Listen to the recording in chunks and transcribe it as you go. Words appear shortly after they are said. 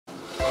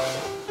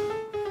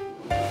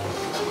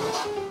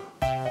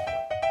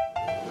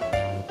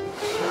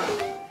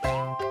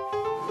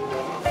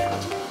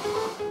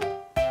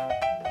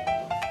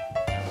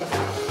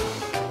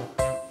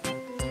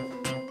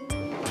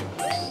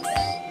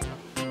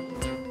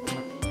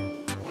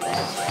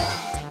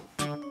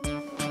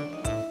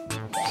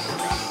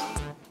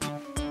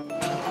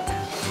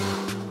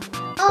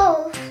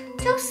Of,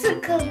 çok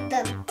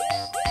sıkıldım.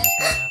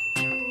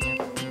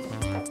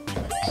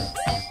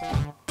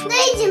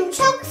 Dayıcım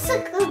çok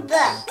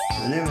sıkıldım.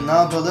 Öyle mi? Ne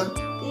yapalım?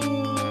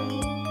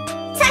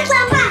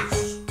 Saklambaç.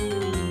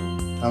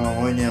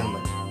 Tamam, oynayalım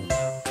hadi.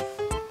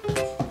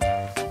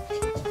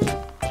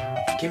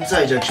 Kim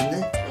sayacak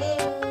şimdi?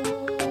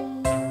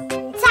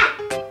 Sen.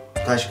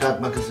 Taş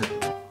kağıt makası.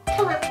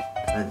 Tamam.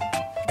 Hadi.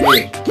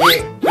 1,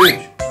 2, 3.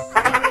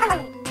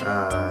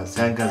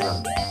 Sen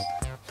kazandın.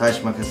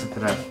 Taş makası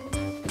kırar.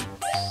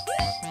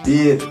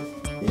 1,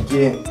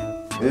 2,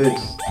 3,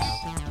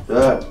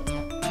 4,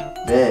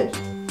 5,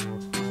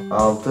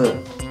 6,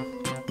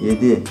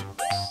 7,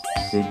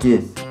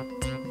 8,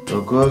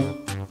 9,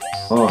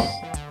 10.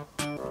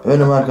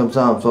 Önüm arkam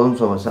sağım solum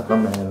sola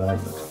saklanmaya devam et.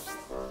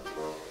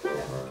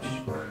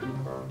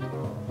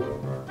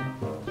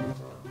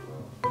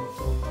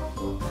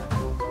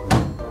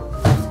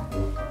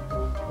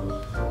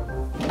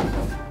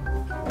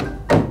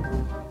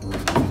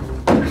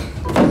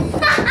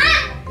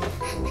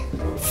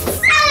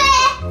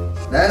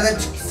 Nereden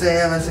çıktın sen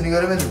ya? Ben seni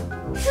göremedim.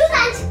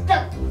 Şuradan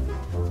çıktım.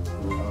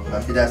 Tamam,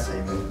 ben bir daha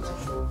sayayım.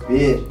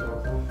 1,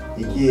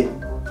 2,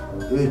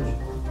 3,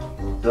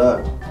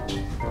 4,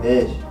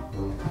 5,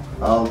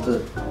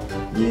 6,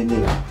 7,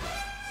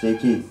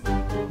 8,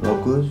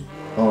 9,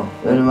 10.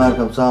 Önüm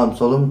arkam sağım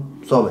solum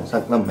sobe.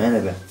 Saklanmaya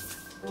ne be?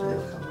 Hadi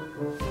bakalım.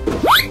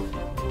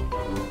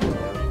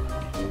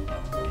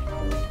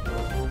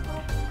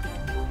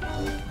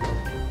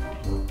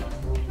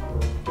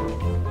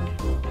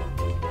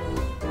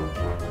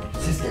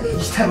 Ses geldi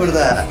işte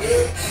burada.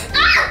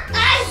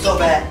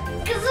 Sobe.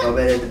 Kızım.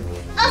 Sobeledim.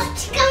 Of,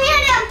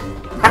 çıkamıyorum.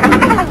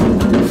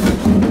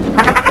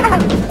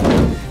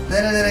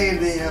 Nerelere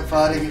girdin ya?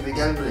 Fare gibi.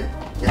 Gel buraya.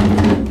 Gel.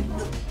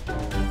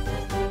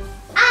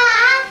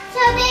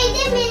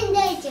 Söyleydim benim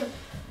dayıcım.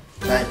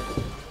 Sen.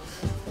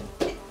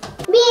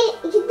 1,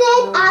 2,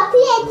 4, 6,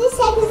 7,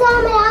 8, 10,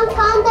 11,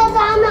 12, 13, 14,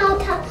 15,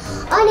 16,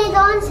 17,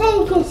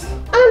 18,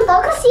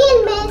 19,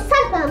 20.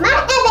 Saklama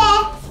eve.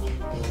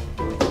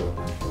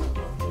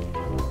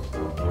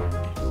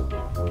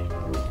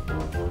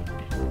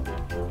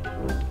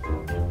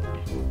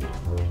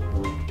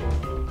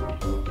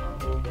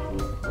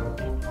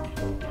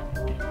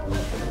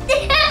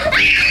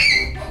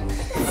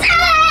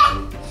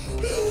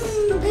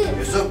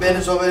 Yusuf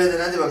beni sobeledin,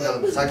 hadi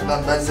bakalım.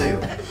 Saklan, ben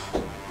sayıyorum.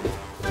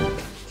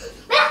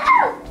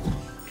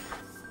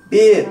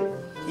 1,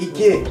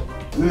 2,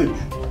 3,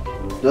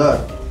 4,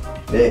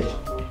 5,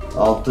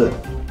 6,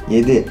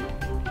 7,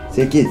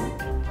 8,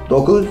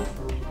 9,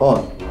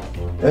 10.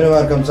 Önüm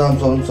arkam sağım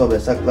solum sobe.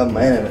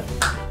 Saklanmaya ne be?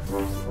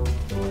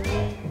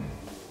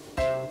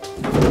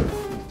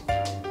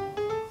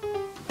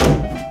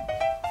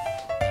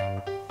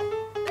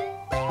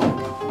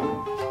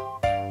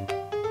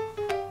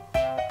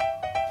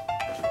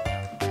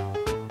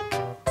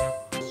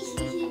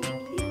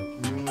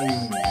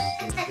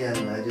 Ses geldi.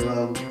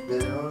 Acaba bu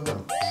küplerin orada mı?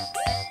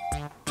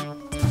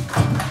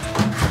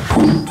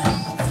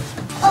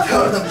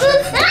 Orada mı?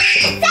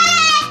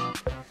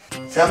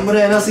 Sen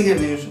buraya nasıl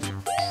girdin Yusuf?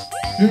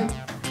 Hı?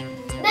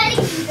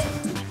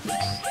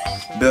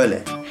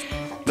 Böyle.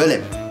 Böyle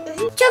mi?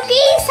 Çok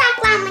iyi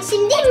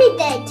saklanmışım değil mi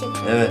dayıcım?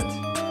 Evet.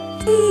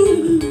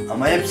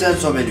 Ama hep sen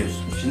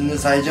sobeliyorsun. Şimdi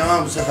sayacağım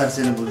ama bu sefer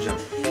seni bulacağım.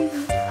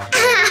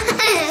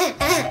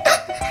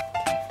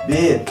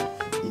 1,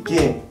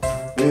 2,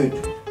 3,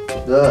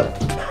 4,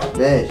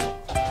 5,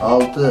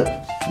 6,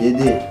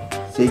 7,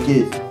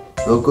 8,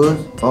 9,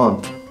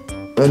 10.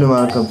 Önüm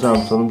arkam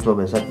sağım solum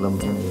sobe.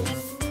 Saklanmaya.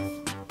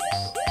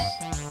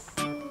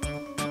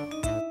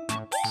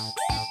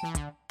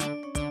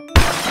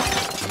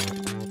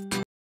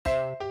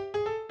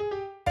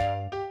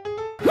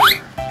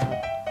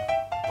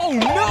 Oh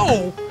no!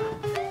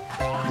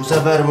 Bu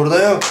sefer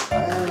burada yok.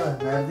 Hay Allah,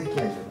 nerede ki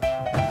acaba?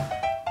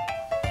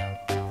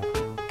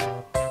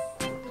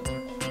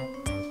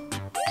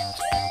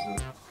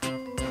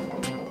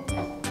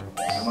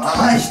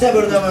 Ama işte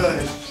burada mı?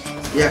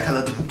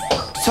 Yakaladım.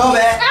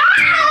 Sobe!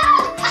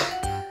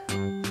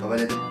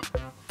 Sobeledim.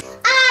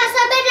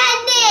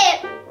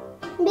 Sabırlandım.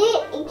 1,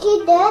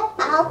 2, 4,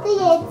 6,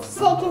 7,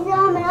 8,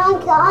 11,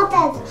 12,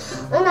 13,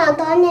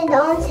 16,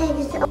 17, 18,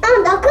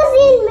 19,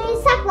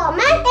 20.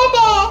 Saklama eve.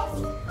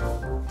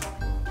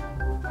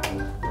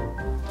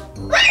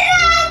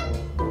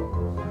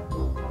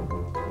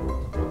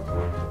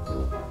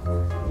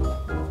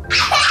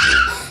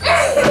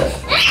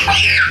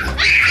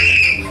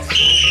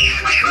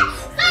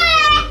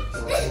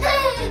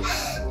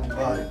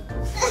 Bari.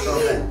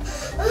 Sobe.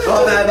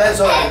 Sobe, ben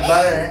sobeledim.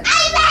 Bana ne?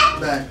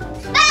 Ben.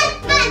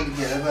 Bir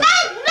kere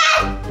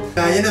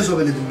ben. Ya yine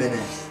sobeledin beni.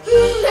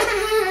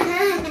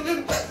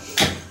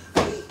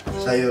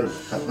 Sayıyorum.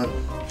 Saklan.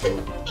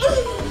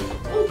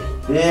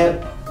 1,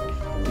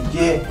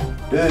 2,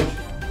 3,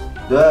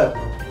 4,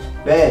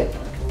 5,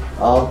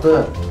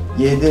 6,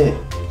 7,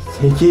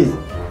 8,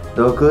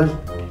 9,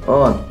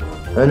 10.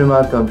 Önüm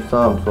arkam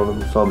sağım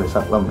solum sobe.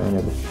 Saklanmaya ne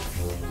be?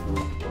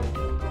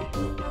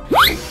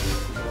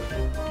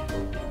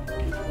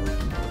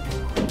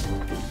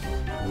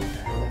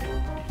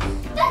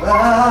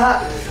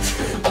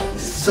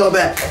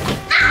 Sobe.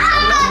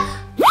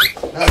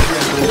 Nasıl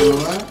yapıyorsun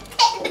bunu?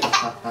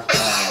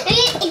 1,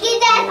 2,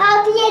 4,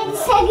 6, 7,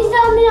 8,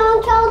 11,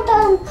 12,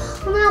 13,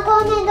 16,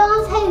 17,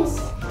 18,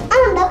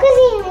 19,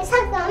 20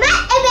 saklanma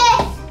ebe.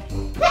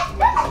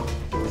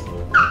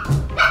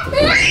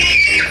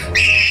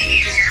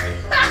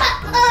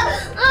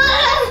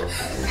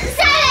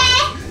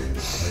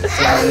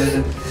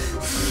 Söyledim.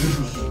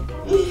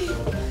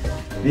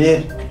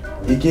 1,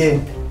 2,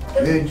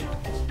 3,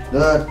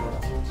 4,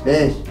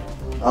 5,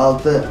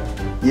 6,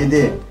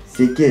 7,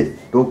 8,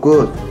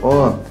 9,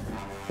 10.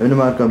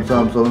 Önüm arkam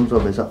sağım solum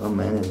sobe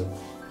saklanmaya ne diyor?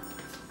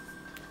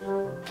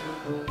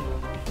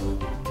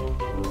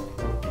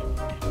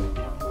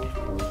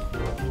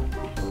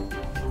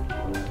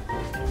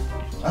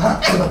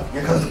 Aha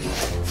yakaladım.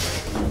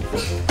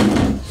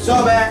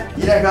 Sobe.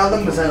 Yine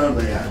kaldın mı sen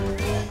orada ya?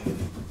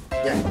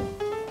 Gel.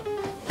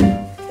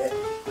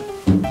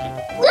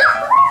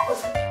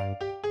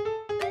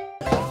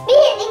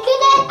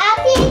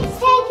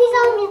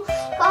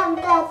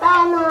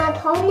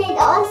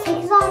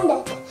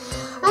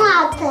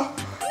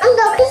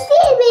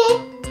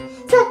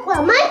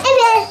 Saklaman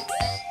evet.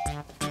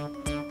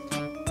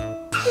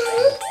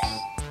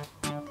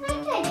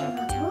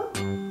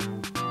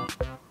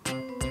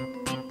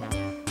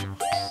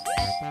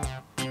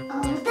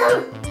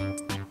 Aldım.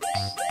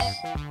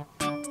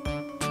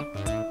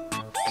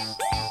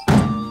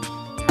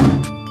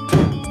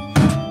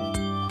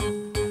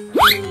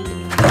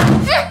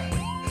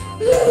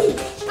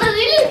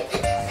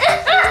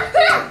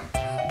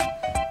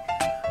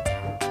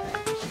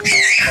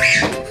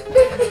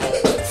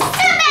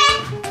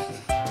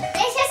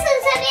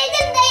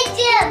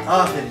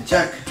 Aferin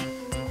çak.